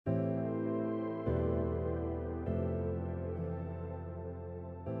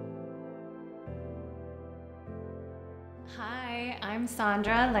Hi, I'm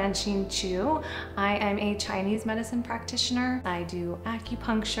Sandra Lanshin Chu. I am a Chinese medicine practitioner. I do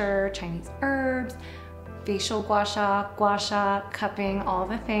acupuncture, Chinese herbs, facial gua sha, cupping, all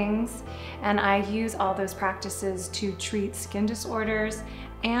the things. And I use all those practices to treat skin disorders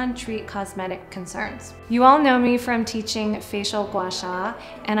and treat cosmetic concerns. You all know me from teaching Facial Gua Sha,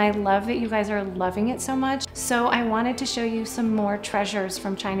 and I love that you guys are loving it so much. So I wanted to show you some more treasures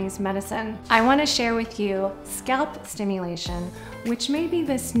from Chinese medicine. I want to share with you scalp stimulation, which may be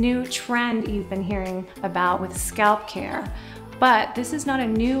this new trend you've been hearing about with scalp care. But this is not a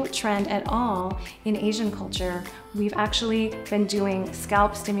new trend at all in Asian culture. We've actually been doing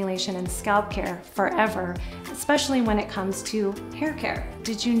scalp stimulation and scalp care forever, especially when it comes to hair care.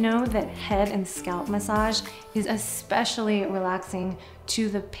 Did you know that head and scalp massage is especially relaxing to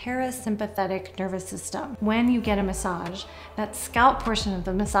the parasympathetic nervous system? When you get a massage, that scalp portion of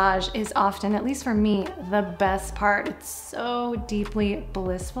the massage is often, at least for me, the best part. It's so deeply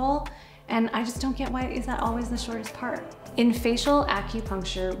blissful. And I just don't get why is that always the shortest part. In facial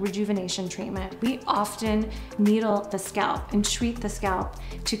acupuncture rejuvenation treatment, we often needle the scalp and treat the scalp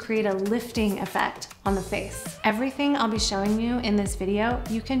to create a lifting effect on the face. Everything I'll be showing you in this video,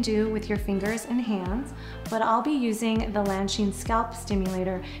 you can do with your fingers and hands, but I'll be using the LANSHIN Scalp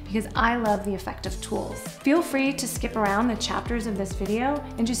Stimulator because I love the effective tools. Feel free to skip around the chapters of this video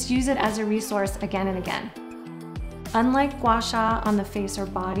and just use it as a resource again and again. Unlike gua sha on the face or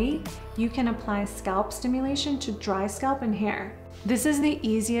body, you can apply scalp stimulation to dry scalp and hair. This is the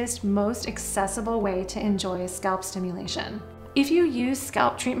easiest, most accessible way to enjoy scalp stimulation. If you use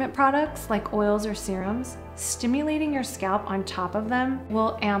scalp treatment products like oils or serums, stimulating your scalp on top of them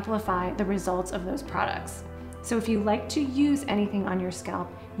will amplify the results of those products. So if you like to use anything on your scalp,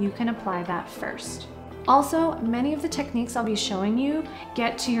 you can apply that first. Also, many of the techniques I'll be showing you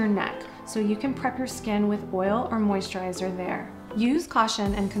get to your neck, so you can prep your skin with oil or moisturizer there. Use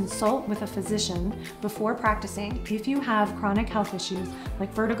caution and consult with a physician before practicing if you have chronic health issues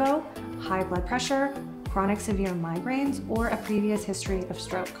like vertigo, high blood pressure, chronic severe migraines, or a previous history of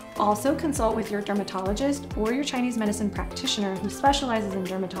stroke. Also consult with your dermatologist or your Chinese medicine practitioner who specializes in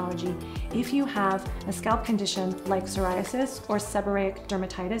dermatology if you have a scalp condition like psoriasis or seborrheic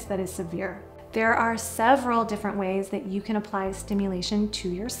dermatitis that is severe. There are several different ways that you can apply stimulation to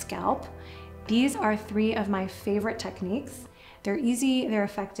your scalp. These are 3 of my favorite techniques. They're easy, they're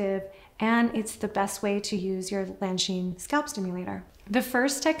effective, and it's the best way to use your LANSHIN Scalp Stimulator. The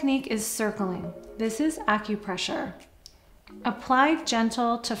first technique is circling. This is acupressure. Apply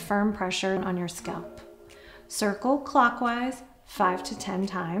gentle to firm pressure on your scalp. Circle clockwise 5 to 10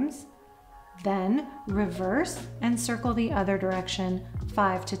 times. Then reverse and circle the other direction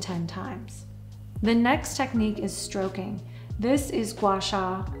 5 to 10 times. The next technique is stroking. This is gua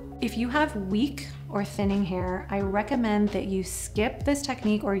sha. If you have weak or thinning hair, I recommend that you skip this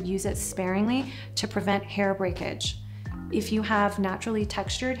technique or use it sparingly to prevent hair breakage. If you have naturally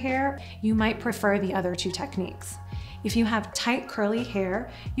textured hair, you might prefer the other 2 techniques. If you have tight curly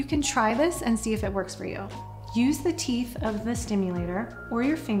hair, you can try this and see if it works for you. Use the teeth of the stimulator or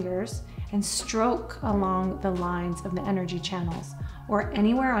your fingers and stroke along the lines of the energy channels or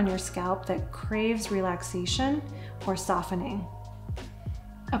anywhere on your scalp that craves relaxation or softening.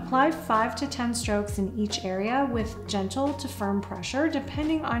 Apply 5 to 10 strokes in each area with gentle to firm pressure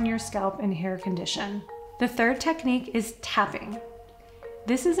depending on your scalp and hair condition. The third technique is tapping.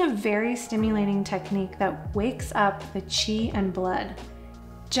 This is a very stimulating technique that wakes up the qi and blood.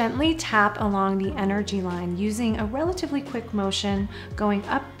 Gently tap along the energy line using a relatively quick motion, going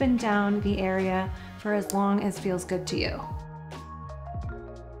up and down the area for as long as feels good to you.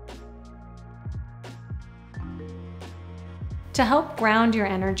 To help ground your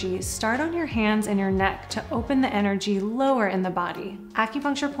energy, start on your hands and your neck to open the energy lower in the body.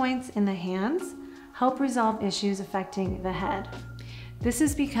 Acupuncture points in the hands help resolve issues affecting the head. This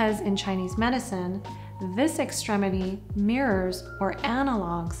is because in Chinese medicine, this extremity mirrors or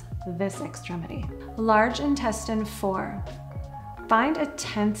analogs this extremity. Large intestine 4. Find a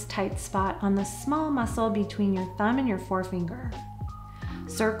tense, tight spot on the small muscle between your thumb and your forefinger.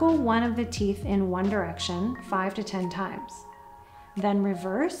 Circle one of the teeth in one direction 5 to 10 times. Then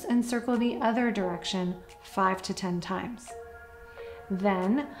reverse and circle the other direction 5 to 10 times.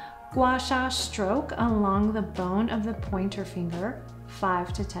 Then gua sha stroke along the bone of the pointer finger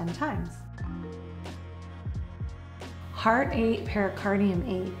 5 to 10 times. Heart 8, pericardium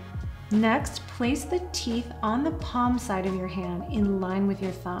 8. Next, place the teeth on the palm side of your hand in line with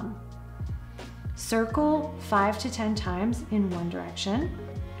your thumb. Circle 5 to 10 times in one direction,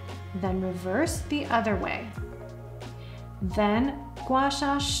 then reverse the other way. Then gua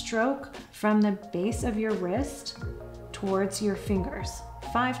sha stroke from the base of your wrist towards your fingers,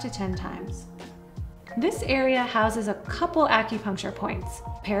 5 to 10 times. This area houses a couple acupuncture points,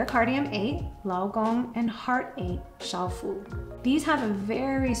 pericardium 8, Lao Gong, and heart 8, Shao Fu. These have a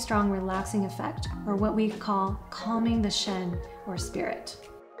very strong relaxing effect, or what we call calming the Shen, or spirit.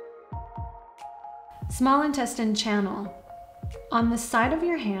 Small intestine channel. On the side of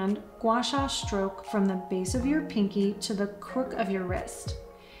your hand, Gua Sha stroke from the base of your pinky to the crook of your wrist.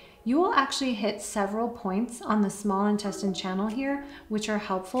 You will actually hit several points on the small intestine channel here, which are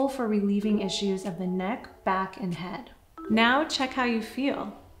helpful for relieving issues of the neck, back, and head. Now check how you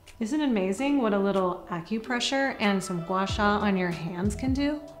feel. Isn't it amazing what a little acupressure and some Gua Sha on your hands can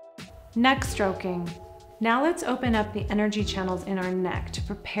do? Neck stroking. Now let's open up the energy channels in our neck to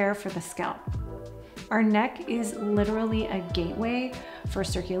prepare for the scalp. Our neck is literally a gateway for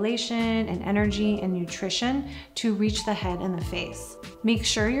circulation and energy and nutrition to reach the head and the face. Make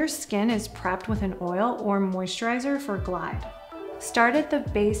sure your skin is prepped with an oil or moisturizer for glide. Start at the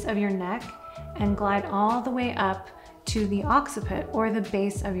base of your neck and glide all the way up to the occiput or the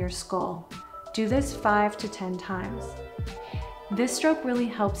base of your skull. Do this 5 to 10 times. This stroke really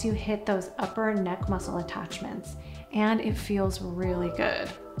helps you hit those upper neck muscle attachments, and it feels really good.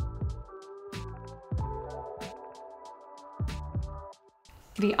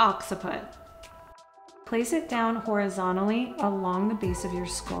 The occiput. Place it down horizontally along the base of your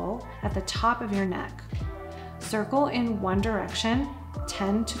skull at the top of your neck. Circle in one direction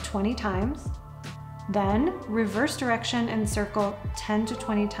 10 to 20 times, then reverse direction and circle 10 to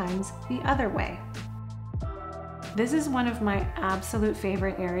 20 times the other way. This is one of my absolute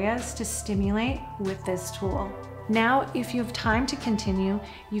favorite areas to stimulate with this tool. Now, if you have time to continue,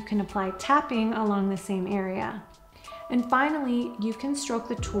 you can apply tapping along the same area. And finally, you can stroke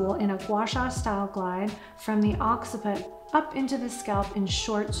the tool in a Gua Sha style glide from the occiput up into the scalp in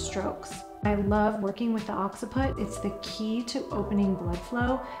short strokes. I love working with the occiput. It's the key to opening blood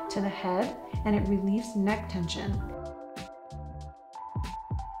flow to the head, and it relieves neck tension.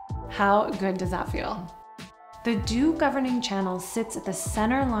 How good does that feel? The Du governing channel sits at the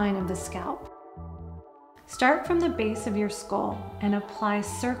center line of the scalp. Start from the base of your skull and apply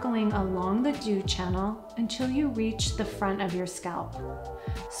circling along the Du channel until you reach the front of your scalp.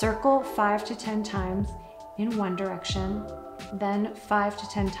 Circle 5 to 10 times in one direction, then 5 to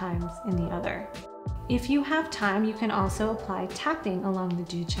 10 times in the other. If you have time, you can also apply tapping along the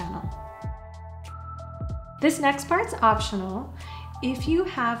Du channel. This next part's optional. If you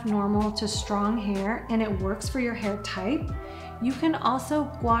have normal to strong hair and it works for your hair type, you can also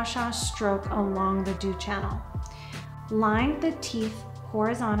Gua Sha stroke along the Du channel. Line the teeth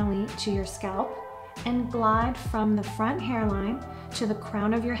horizontally to your scalp and glide from the front hairline to the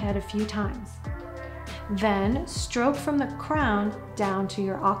crown of your head a few times. Then stroke from the crown down to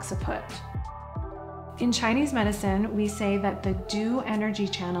your occiput. In Chinese medicine, we say that the Du energy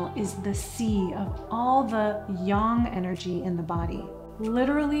channel is the sea of all the yang energy in the body.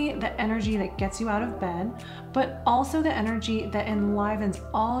 Literally the energy that gets you out of bed, but also the energy that enlivens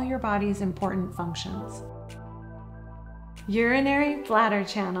all your body's important functions. Urinary bladder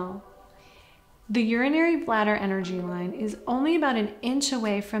channel. The urinary bladder energy line is only about an inch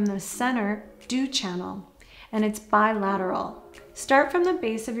away from the center Du channel, and it's bilateral. Start from the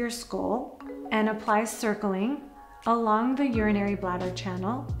base of your skull and apply circling along the urinary bladder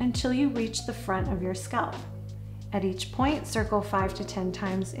channel until you reach the front of your scalp. At each point, circle 5 to 10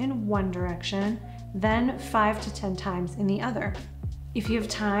 times in one direction, then 5 to 10 times in the other. If you have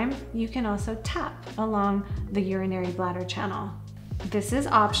time, you can also tap along the urinary bladder channel. This is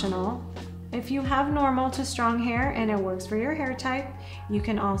optional. If you have normal to strong hair and it works for your hair type, you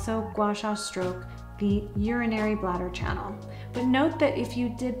can also Gua Sha stroke the urinary bladder channel. But note that if you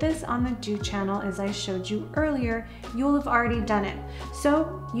did this on the Du channel, as I showed you earlier, you'll have already done it.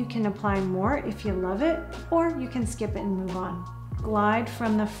 So you can apply more if you love it, or you can skip it and move on. Glide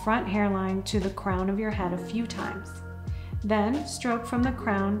from the front hairline to the crown of your head a few times. Then stroke from the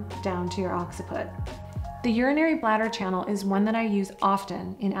crown down to your occiput. The urinary bladder channel is one that I use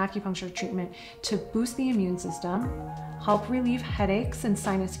often in acupuncture treatment to boost the immune system, help relieve headaches and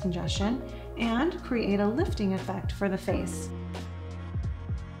sinus congestion, and create a lifting effect for the face.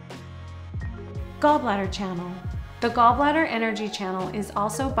 Gallbladder channel. The gallbladder energy channel is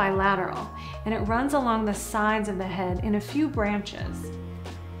also bilateral, and it runs along the sides of the head in a few branches.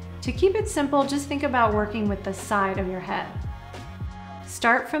 To keep it simple, just think about working with the side of your head.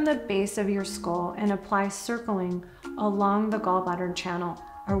 Start from the base of your skull and apply circling along the gallbladder channel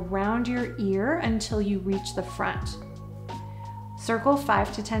around your ear until you reach the front. Circle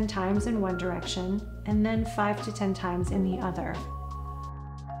 5 to 10 times in one direction and then 5 to 10 times in the other.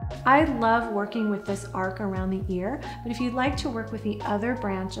 I love working with this arc around the ear, but if you'd like to work with the other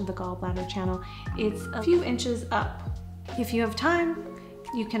branch of the gallbladder channel, it's a few inches up. If you have time,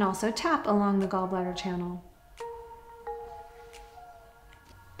 you can also tap along the gallbladder channel.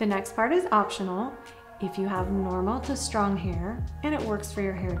 The next part is optional. If you have normal to strong hair and it works for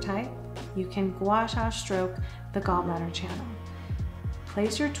your hair type, you can gua sha stroke the gallbladder channel.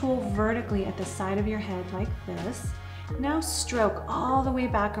 Place your tool vertically at the side of your head like this. Now stroke all the way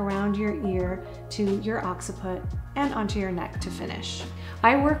back around your ear to your occiput and onto your neck to finish.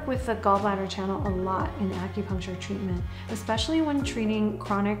 I work with the gallbladder channel a lot in acupuncture treatment, especially when treating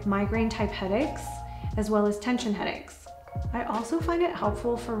chronic migraine type headaches as well as tension headaches. I also find it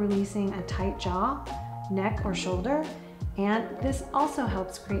helpful for releasing a tight jaw, neck or shoulder, and this also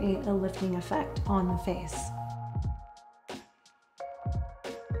helps create a lifting effect on the face.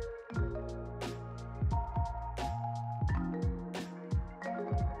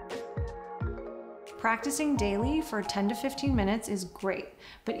 Practicing daily for 10 to 15 minutes is great,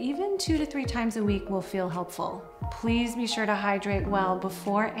 but even 2 to 3 times a week will feel helpful. Please be sure to hydrate well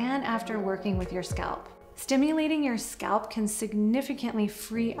before and after working with your scalp. Stimulating your scalp can significantly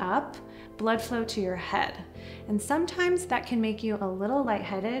free up blood flow to your head, and sometimes that can make you a little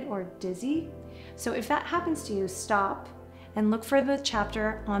lightheaded or dizzy. So if that happens to you, stop and look for the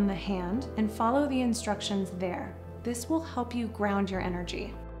chapter on the hand and follow the instructions there. This will help you ground your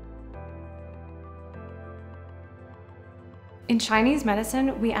energy. In Chinese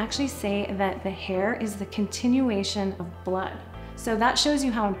medicine, we actually say that the hair is the continuation of blood. So that shows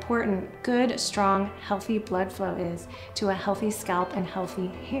you how important good, strong, healthy blood flow is to a healthy scalp and healthy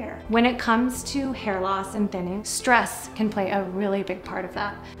hair. When it comes to hair loss and thinning, stress can play a really big part of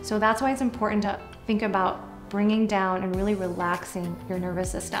that. So that's why it's important to think about bringing down and really relaxing your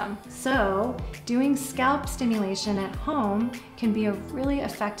nervous system. So doing scalp stimulation at home can be a really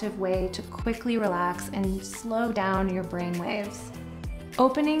effective way to quickly relax and slow down your brain waves.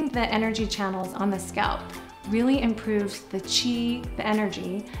 Opening the energy channels on the scalp really improves the qi, the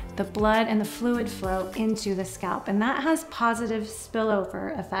energy, the blood and the fluid flow into the scalp, and that has positive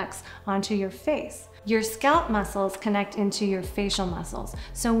spillover effects onto your face. Your scalp muscles connect into your facial muscles,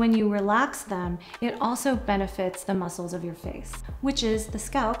 so when you relax them, it also benefits the muscles of your face, which is the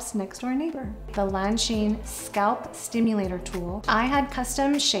scalp's next door neighbor. The LANSHIN Scalp Stimulator tool I had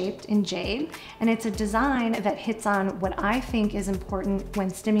custom shaped in jade, and it's a design that hits on what I think is important when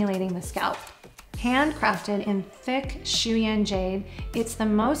stimulating the scalp. Handcrafted in thick Shuyan jade, it's the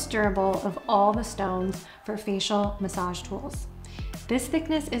most durable of all the stones for facial massage tools. This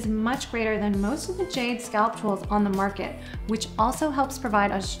thickness is much greater than most of the jade scalp tools on the market, which also helps provide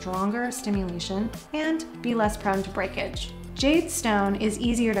a stronger stimulation and be less prone to breakage. Jade stone is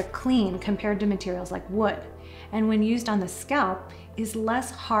easier to clean compared to materials like wood, and when used on the scalp, is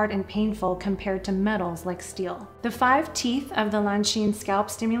less hard and painful compared to metals like steel. The 5 teeth of the LANSHIN Scalp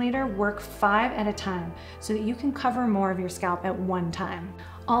Stimulator work 5 at a time so that you can cover more of your scalp at one time.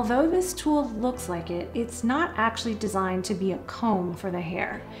 Although this tool looks like it, it's not actually designed to be a comb for the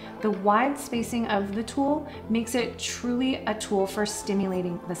hair. The wide spacing of the tool makes it truly a tool for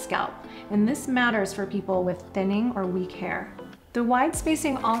stimulating the scalp, and this matters for people with thinning or weak hair. The wide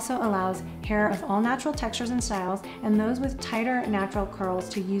spacing also allows hair of all natural textures and styles, and those with tighter natural curls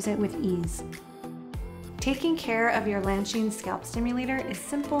to use it with ease. Taking care of your LANSHIN Scalp Stimulator is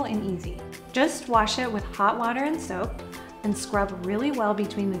simple and easy. Just wash it with hot water and soap, and scrub really well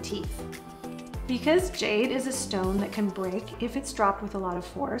between the teeth. Because jade is a stone that can break if it's dropped with a lot of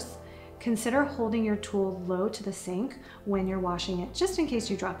force, consider holding your tool low to the sink when you're washing it, just in case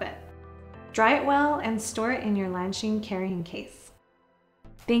you drop it. Dry it well and store it in your LANSHIN carrying case.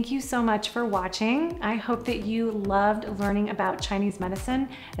 Thank you so much for watching. I hope that you loved learning about Chinese medicine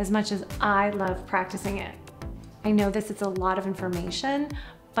as much as I love practicing it. I know this is a lot of information,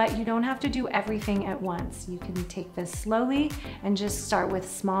 but you don't have to do everything at once. You can take this slowly and just start with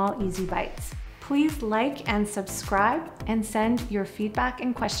small, easy bites. Please like and subscribe and send your feedback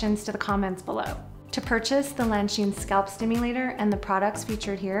and questions to the comments below. To purchase the LANSHIN Scalp Stimulator and the products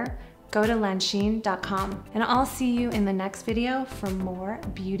featured here, go to lanshin.com, and I'll see you in the next video for more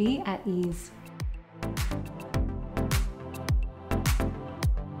beauty at ease.